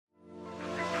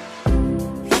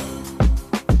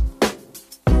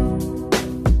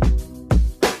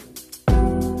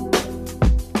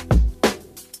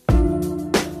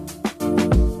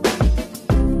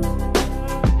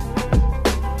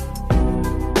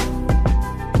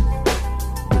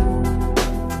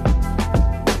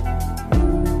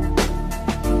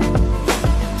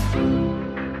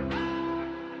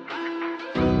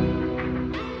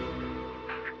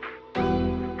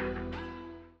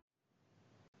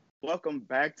Welcome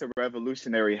back to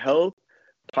Revolutionary Health,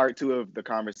 part two of the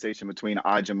conversation between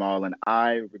Ajamal and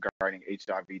I regarding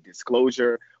HIV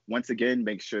disclosure. Once again,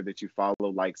 make sure that you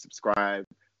follow, like, subscribe,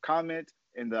 comment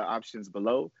in the options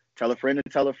below. Tell a friend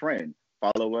to tell a friend.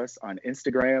 Follow us on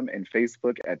Instagram and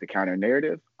Facebook at The Counter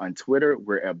Narrative. On Twitter,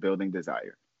 we're at Building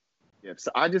Desire. Yep. So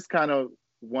I just kind of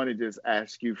want to just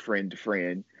ask you, friend to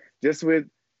friend, just with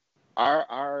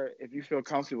our if you feel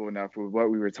comfortable enough with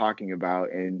what we were talking about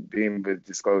and being with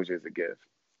disclosure as a gift.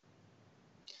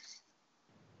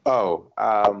 Oh,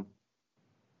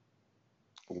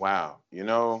 wow.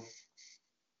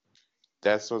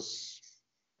 That's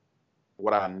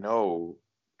what I know.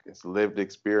 It's lived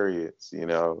experience,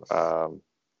 from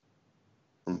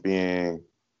we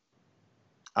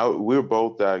were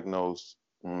both diagnosed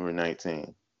when we were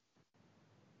 19.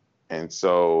 And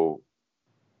so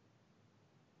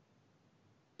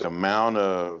the amount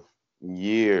of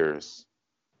years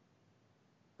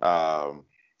um,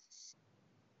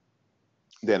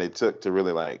 that it took to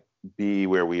really like be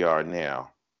where we are now,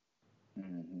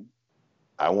 Mm-hmm.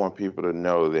 I want people to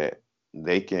know that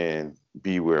they can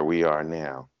be where we are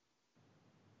now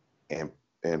and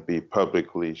be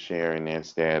publicly sharing their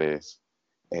status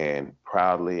and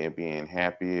proudly and being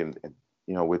happy and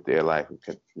with their life,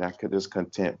 not just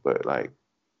content, but like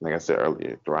I said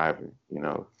earlier, thriving,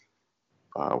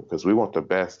 because we want the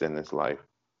best in this life,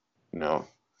 you know.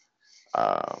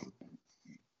 Um,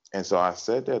 and so I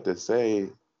said that to say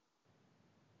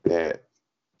that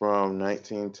from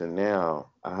 19 to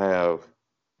now, I have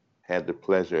had the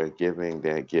pleasure of giving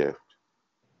that gift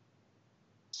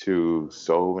to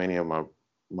so many of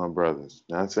my brothers.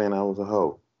 Not saying I was a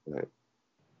hoe, but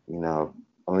I'm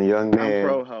a young I'm man.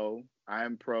 pro ho.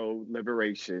 I'm pro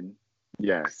liberation.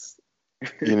 Yes.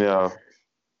 You know,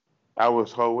 I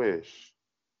was ho-ish.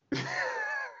 There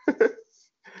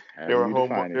However were you ho,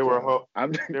 define it, there were child.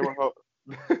 ho, there were ho,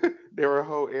 there were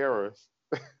ho eras.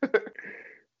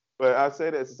 But I say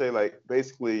that to say, like,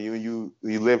 basically, you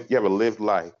have a lived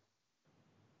life,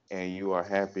 and you are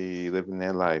happy living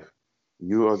that life.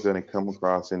 You are going to come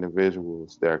across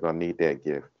individuals that are going to need that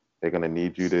gift. They're going to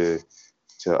need you to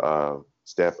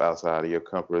step outside of your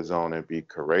comfort zone and be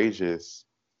courageous,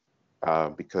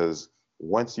 because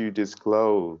once you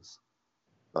disclose,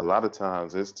 a lot of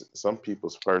times it's some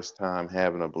people's first time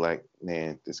having a black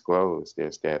man disclose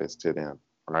their status to them,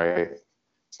 right?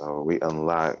 So we're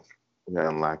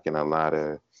unlocking a lot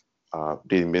of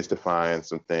demystifying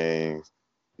some things,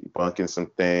 debunking some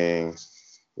things.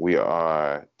 We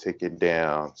are taking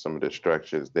down some of the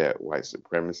structures that white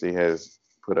supremacy has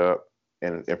put up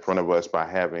in front of us by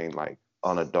having like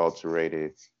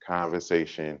unadulterated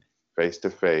conversation, face to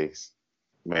face,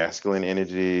 masculine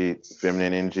energy,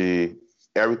 feminine energy.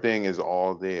 Everything is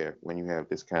all there when you have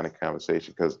this kind of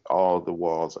conversation because all the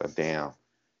walls are down.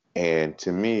 And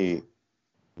to me,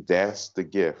 that's the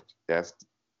gift. That's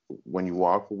when you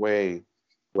walk away,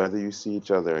 whether you see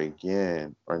each other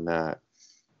again or not,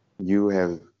 you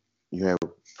have you have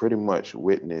pretty much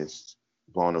witnessed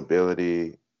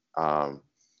vulnerability, um,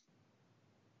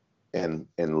 and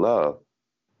love,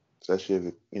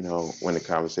 especially if, when the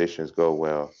conversations go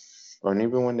well, or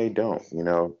even when they don't.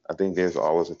 I think there's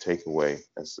always a takeaway,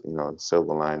 as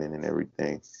silver lining and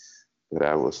everything. But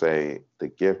I will say the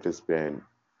gift has been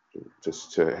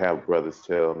just to have brothers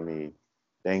tell me,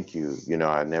 thank you.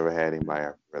 I never had anybody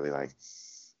really like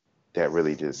that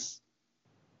really just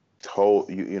told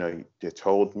they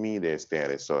told me their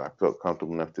status, so I felt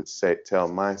comfortable enough to tell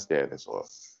my status,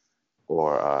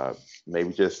 or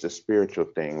maybe just a spiritual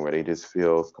thing where they just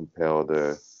feel compelled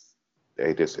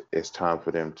it's time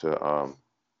for them to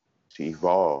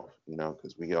evolve,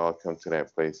 because we all come to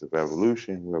that place of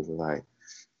evolution where we're like,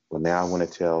 well, now I want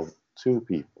to tell two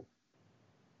people.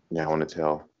 Now I want to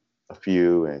tell a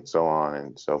few, and so on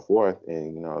and so forth.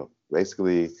 And,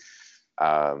 basically,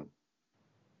 um,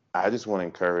 I just want to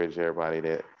encourage everybody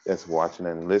that's watching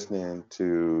and listening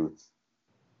to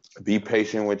be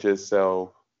patient with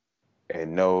yourself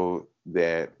and know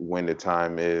that when the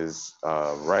time is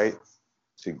right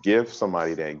to give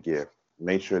somebody that gift,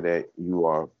 make sure that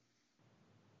you're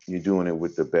doing it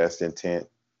with the best intent.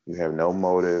 You have no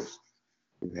motives.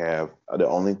 You have the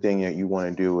only thing that you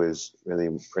want to do is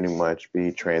really pretty much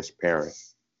be transparent,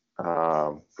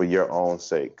 for your own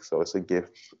sake. So it's a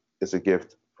gift. It's a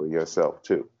gift for yourself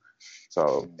too.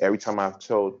 So every time I've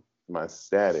told my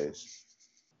status,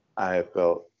 I have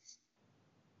felt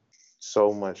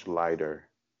so much lighter.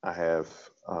 I have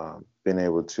been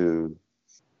able to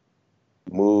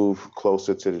move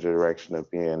closer to the direction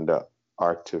of being the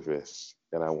activist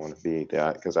that I want to be,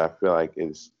 because I feel like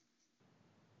it's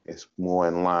more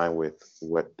in line with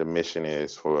what the mission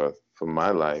is for for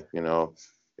my life, you know,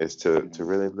 is to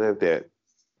really live that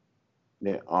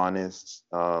honest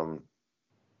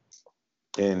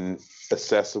and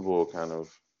accessible kind of,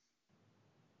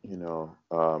 you know,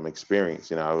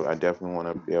 experience. You know, I definitely want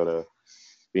to be able to,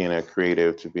 being a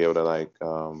creative, to be able to like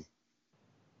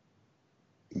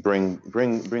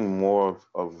bring more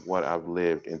of what I've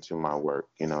lived into my work.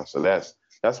 You know, so that's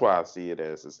why I see it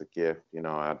as a gift. You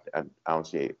know, I don't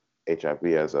see HIV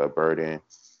as a burden.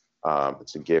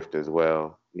 It's a gift as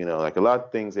well. You know, like a lot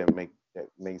of things that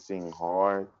may seem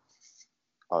hard,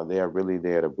 they are really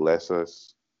there to bless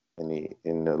us in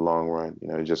the long run. You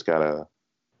know, you just gotta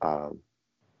um,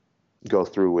 go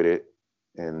through with it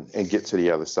and get to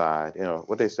the other side. You know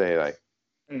what they say, like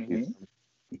you, Mm-hmm.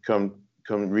 you come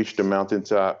reach the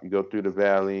mountaintop, you go through the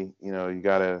valley. You know, you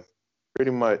gotta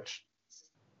pretty much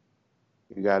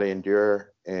you gotta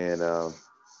endure, and I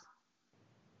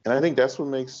think that's what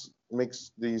makes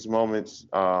these moments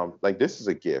like this is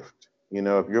a gift. You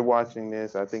know, if you're watching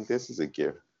this, I think this is a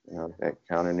gift. You know, that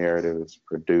counter narrative is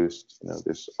produced. You know,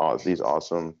 these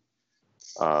awesome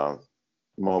uh,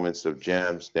 moments of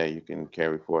gems that you can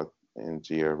carry forth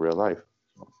into your real life.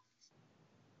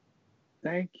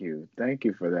 Thank you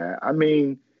for that. I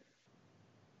mean,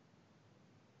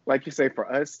 like you say,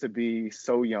 for us to be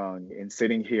so young and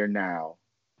sitting here now,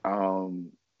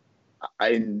 um,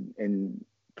 and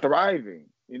thriving,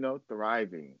 you know,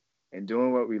 thriving and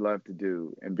doing what we love to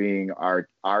do and being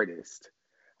artist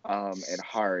at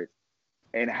heart,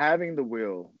 and having the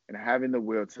will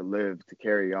to live, to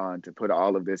carry on, to put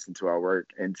all of this into our work,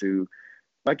 and to,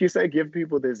 like you say, give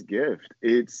people this gift.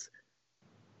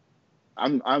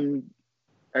 I'm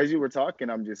as you were talking,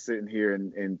 I'm just sitting here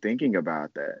and thinking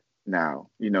about that now.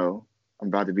 You know, I'm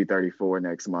about to be 34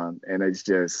 next month, and it's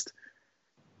just,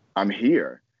 I'm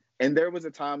here. And there was a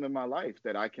time in my life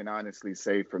that I can honestly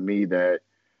say for me that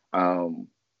um,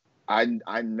 I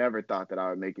never thought that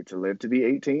I would make it to live to be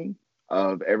 18.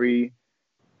 Of every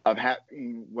of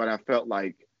having what I felt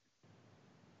like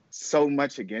so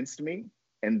much against me,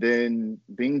 and then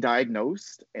being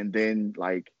diagnosed, and then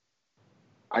like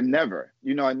I never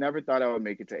thought I would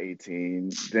make it to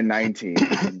 18, then 19,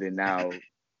 and then now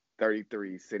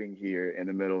 33, sitting here in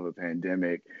the middle of a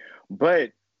pandemic.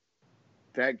 But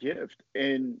that gift,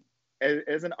 and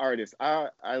as an artist,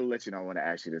 I'll let you know, I want to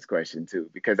ask you this question too,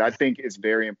 because I think it's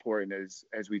very important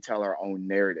as we tell our own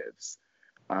narratives,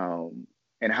 um,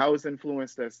 and how it's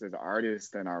influenced us as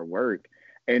artists and our work.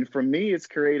 And for me, it's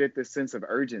created this sense of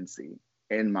urgency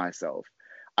in myself.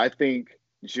 I think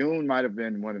June might have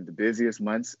been one of the busiest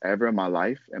months ever in my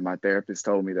life, and my therapist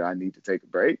told me that I need to take a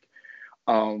break.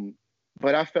 Um,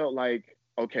 but I felt like,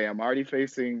 okay, I'm already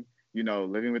facing, you know,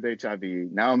 living with HIV.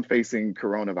 Now I'm facing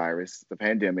coronavirus, the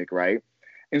pandemic, right?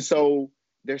 And so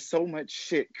there's so much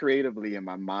shit creatively in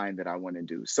my mind that I want to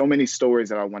do, so many stories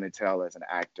that I want to tell as an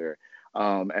actor,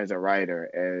 as a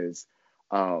writer, as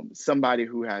somebody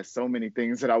who has so many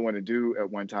things that I want to do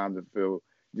at one time, to feel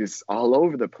just all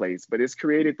over the place. But it's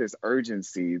created this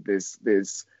urgency, this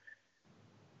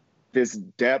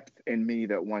depth in me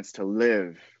that wants to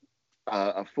live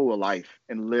a full life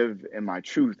and live in my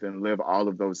truth and live all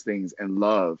of those things and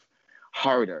love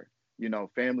harder, you know,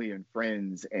 family and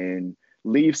friends, and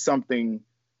leave something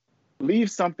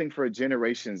leave something for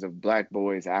generations of Black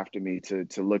boys after me to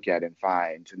look at and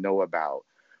find, to know about.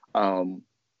 Um,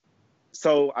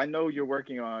 so I know you're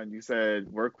working on, you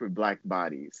said, work with Black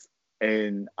bodies.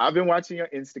 And I've been watching your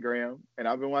Instagram and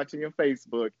I've been watching your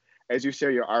Facebook as you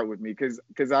share your art with me,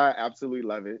 because I absolutely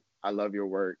love it. I love your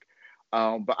work.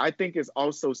 But I think it's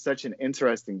also such an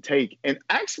interesting take. And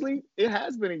actually, it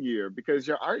has been a year, because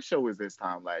your art show was this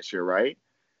time last year, right?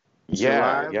 Yeah,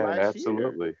 July of yeah, last year.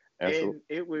 absolutely, absolutely.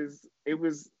 And it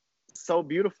was so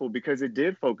beautiful because it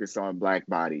did focus on Black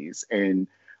bodies and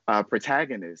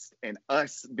protagonists, and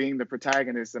us being the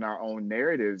protagonists in our own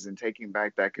narratives and taking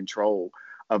back that control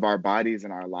of our bodies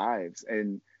and our lives.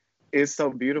 And it's so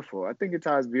beautiful. I think it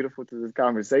ties beautiful to this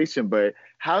conversation. But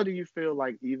how do you feel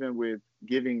like, even with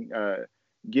giving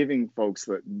folks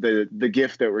the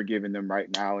gift that we're giving them right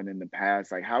now and in the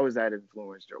past, like how has that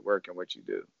influenced your work and what you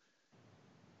do?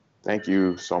 Thank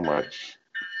you so much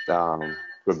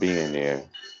for being there.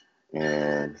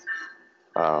 And,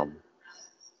 um,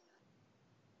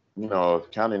 you know,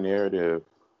 counter narrative,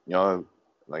 you know,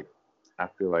 like I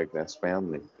feel like that's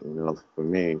family, you know, for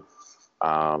me.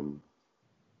 Um,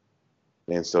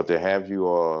 and so to have you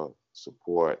all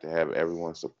support, to have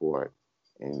everyone support,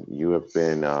 and you have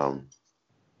been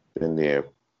there.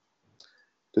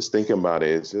 Just thinking about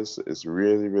it, it's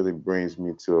really, really brings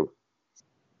me to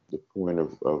the point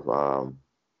of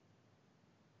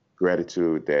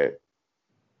gratitude that,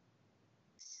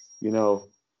 you know,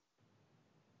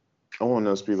 I'm one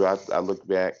of those people. I look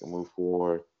back and move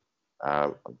forward. I,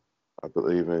 I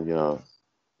believe in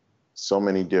so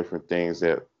many different things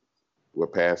that were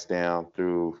passed down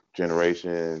through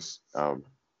generations that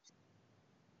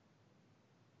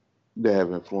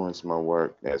have influenced my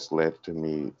work. That's led to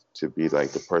me to be like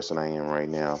the person I am right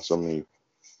now. So many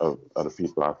of the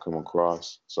people I've come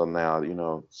across. So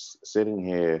now, sitting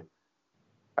here,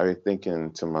 I've been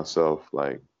thinking to myself,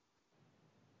 like,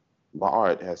 my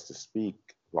art has to speak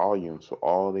volumes for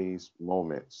all these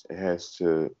moments. It has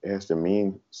to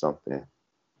mean something,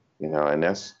 and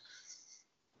that's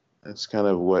kind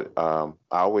of what I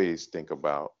always think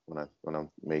about when I'm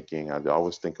making. I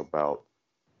always think about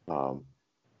um,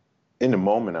 in the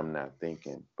moment I'm not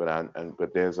thinking, but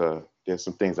there's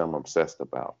some things I'm obsessed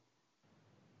about,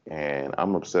 and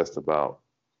I'm obsessed about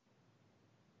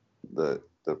the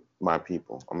my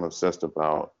people. I'm obsessed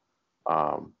about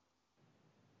um,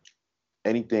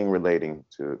 anything relating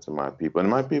to my people, and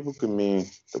my people could mean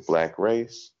the Black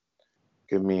race,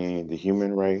 could mean the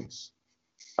human race.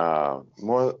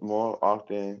 More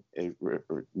often, it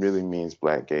really means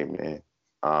Black gay men,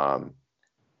 um,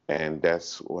 and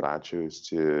that's what I choose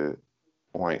to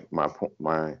point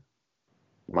my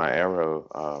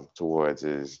arrow towards,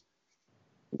 is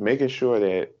making sure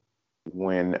that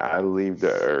when I leave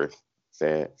the earth,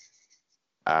 that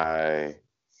I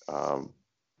um,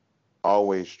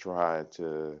 always try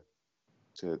to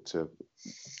to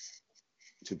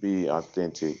to be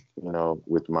authentic,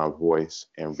 with my voice,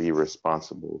 and be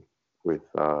responsible with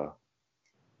how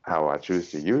I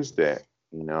choose to use that,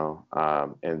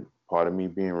 and part of me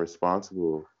being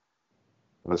responsible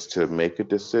was to make a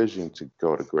decision to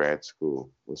go to grad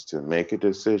school, was to make a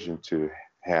decision to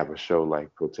have a show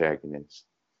like Protagonist.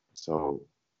 So,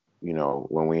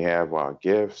 when we have our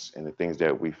gifts and the things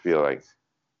that we feel like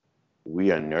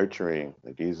we are nurturing,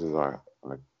 like these are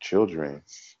our children,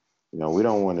 we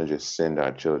don't want to just send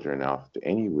our children off to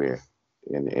anywhere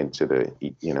into the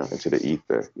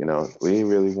ether. We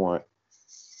really want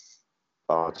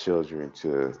our children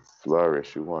to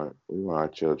flourish. We want our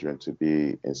children to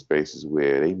be in spaces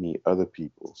where they meet other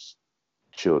people's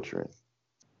children.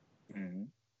 Mhm.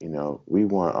 We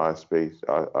want our space,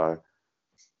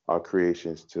 our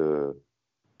creations to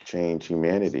change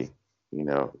humanity.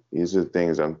 These are the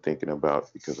things I'm thinking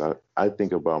about, because I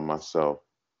think about myself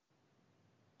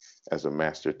as a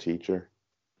master teacher,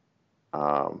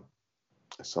 um,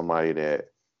 somebody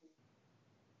that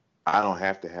I don't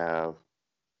have to have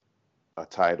a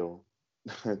title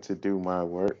to do my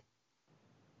work.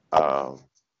 Um,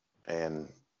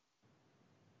 and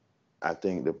I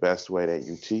think the best way that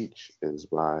you teach is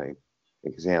by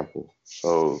example.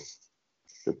 So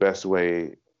the best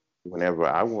way, whenever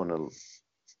I want to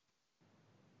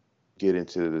get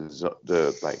into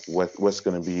the like what's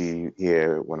going to be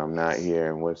here when I'm not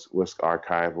here, and what's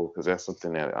archival, because that's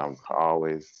something that I'm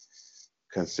always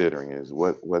considering, is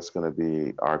what's going to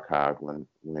be archived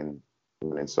when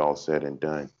it's all said and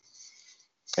done.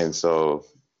 And so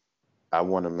I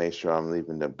want to make sure I'm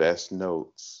leaving the best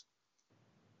notes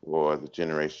for the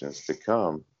generations to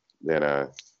come, that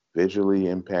are visually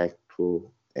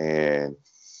impactful and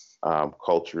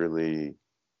culturally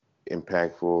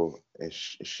impactful, and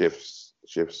shifts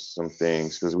some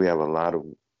things, because we have a lot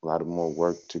of more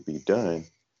work to be done.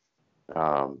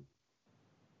 Um,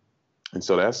 and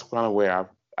so that's kind of where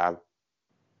I've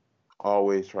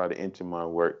always tried to enter my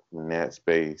work in that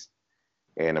space.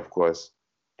 And of course,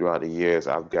 throughout the years,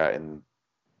 I've gotten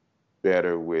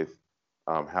better with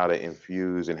how to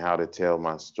infuse and how to tell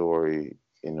my story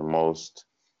in the most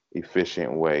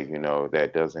efficient way,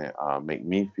 that doesn't make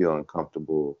me feel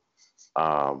uncomfortable.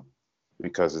 Um,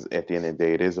 because at the end of the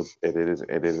day,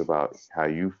 it is about how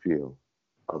you feel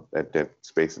at that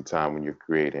space and time when you're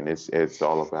creating. It's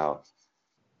all about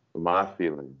my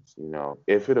feelings.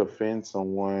 If it offends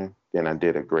someone, then I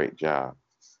did a great job.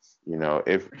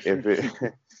 If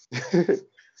it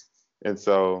and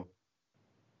so,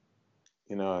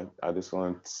 I just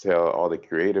want to tell all the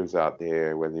creatives out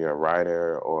there, whether you're a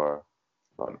writer or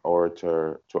an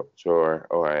orator,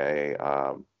 or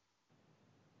a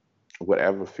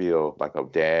whatever field, like a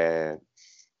dad,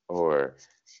 or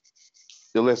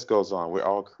the list goes on. We're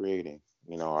all creating,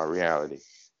 our reality.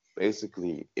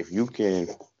 Basically, if you can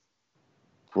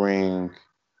bring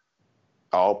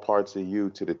all parts of you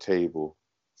to the table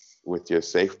with your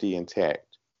safety intact,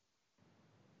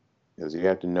 because you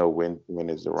have to know when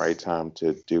is the right time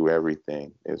to do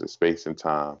everything. There's a space and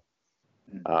time.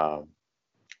 Mhm. Um,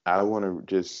 I want to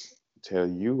just tell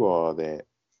you all that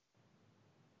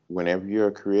whenever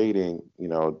you're creating,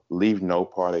 leave no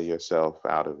part of yourself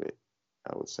out of it.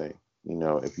 I would say,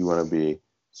 if you want to be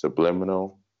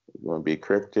subliminal, You want to be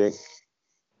cryptic,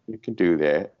 you can do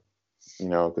that. You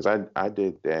know, because I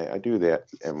did that. I do that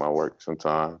in my work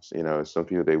sometimes. You know, some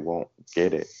people, they won't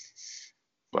get it,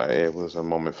 but it was a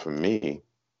moment for me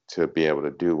to be able to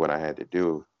do what I had to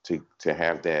do to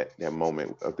have that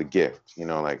moment of the gift. You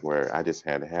know, like where I just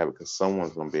had to have it because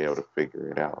someone's gonna be able to figure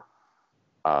it out.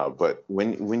 But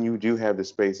when you do have the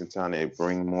space and time to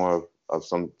bring more of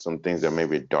some things that may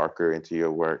be darker into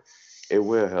your work, it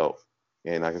will help.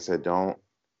 And like I said, don't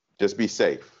just be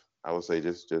safe. I would say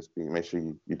just make sure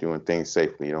you're doing things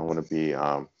safely. You don't want to be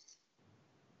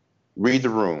read the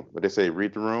room. What they say,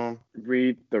 read the room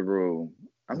Read the room.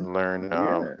 and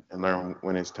Yeah. learn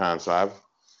when it's time. So I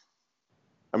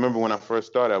remember when I first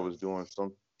started, I was doing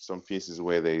some pieces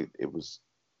where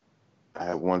I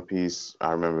had one piece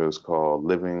I remember it was called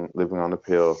Living on the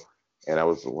Pill, and that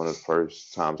was one of the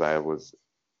first times I was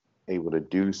able to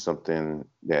do something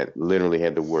that literally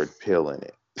had the word pill in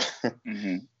it.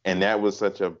 Mm-hmm. And that was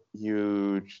such a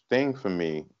huge thing for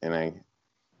me. And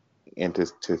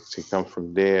to come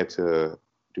from there to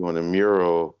doing a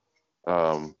mural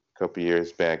a couple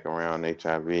years back around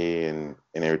HIV and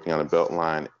everything on the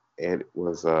Beltline, it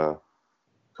was a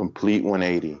complete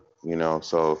 180, you know.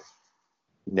 So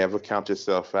never count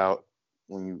yourself out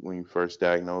when you first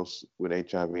diagnosed with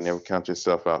HIV. Never count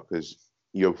yourself out because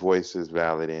your voice is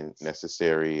valid and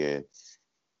necessary. And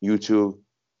you too,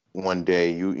 one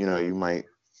day you might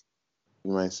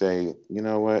say, you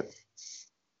know what,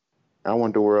 I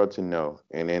want the world to know,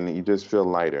 and then you just feel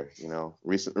lighter. You know,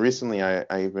 recently I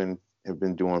even have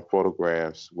been doing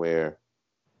photographs where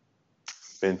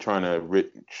I've been trying to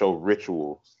show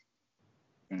rituals,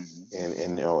 Mm-hmm.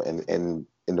 and you know, and in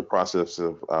the process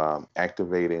of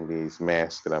activating these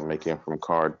masks that I'm making from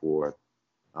cardboard,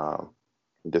 um,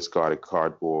 discarded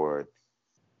cardboard.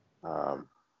 Um,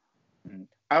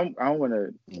 I don't want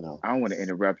to you know, I don't want to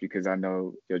interrupt you because I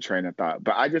know your train of thought,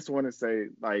 but I just want to say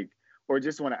like, or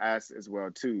just want to ask as well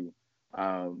too,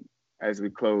 um, as we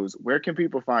close, where can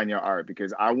people find your art?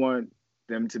 Because I want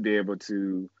them to be able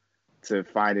to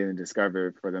find it and discover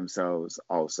it for themselves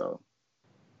also.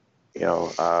 you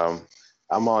know,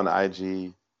 I'm on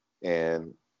IG,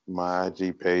 and my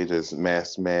IG page is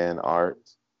Maskman Art,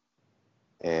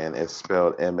 and it's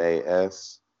spelled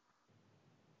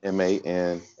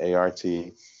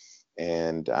MASMANART.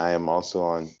 And I am also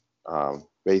on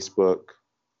Facebook,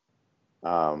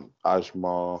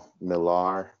 Ajmal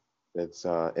Millar. That's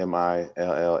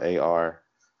Millar.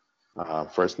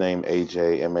 First name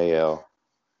AJMAL.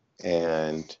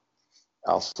 And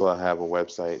also I have a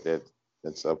website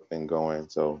that's up and going.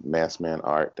 So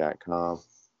massmanart.com.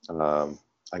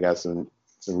 I got some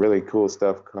really cool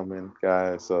stuff coming,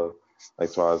 guys. So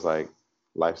as far as like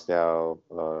lifestyle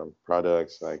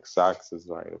products, like socks is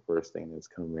like the first thing that's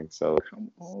coming. So Come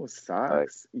on, like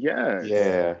socks. Yes.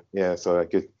 yeah. So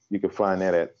you could find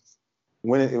that at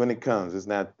when it comes. It's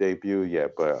not debut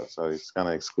yet, but so it's kind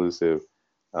of exclusive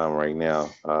right now.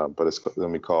 But it's gonna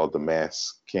be called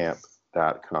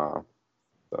themasscamp.com.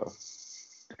 So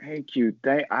Thank you.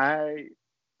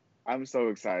 I'm so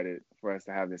excited for us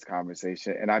to have this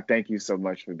conversation. And I thank you so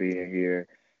much for being here.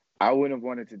 I wouldn't have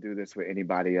wanted to do this with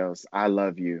anybody else. I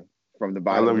love you from the I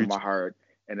bottom love of you my too. heart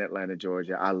in Atlanta,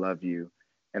 Georgia. I love you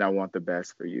and I want the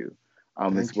best for you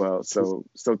as Thank you. well. So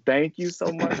thank you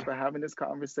so much for having this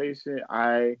conversation.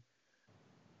 I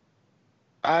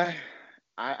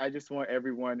I just want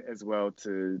everyone as well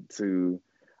to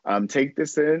take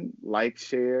this in, like,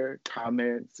 share,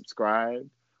 comment, subscribe,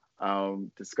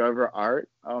 discover art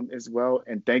as well.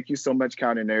 And thank you so much,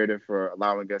 Counter Narrative, for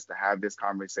allowing us to have this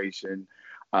conversation.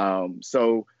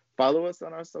 So follow us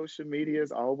on our social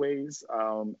medias always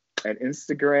at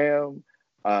Instagram.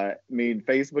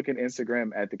 Facebook and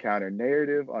Instagram at The Counter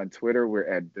Narrative. On Twitter, we're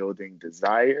at Building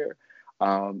Desire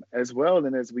as well.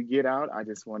 And as we get out, I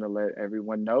just want to let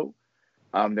everyone know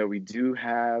that we do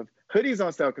have hoodies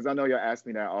on sale because I know y'all ask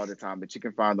me that all the time, but you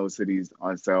can find those hoodies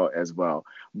on sale as well.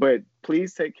 But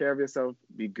please take care of yourself,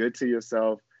 be good to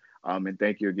yourself, and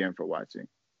thank you again for watching.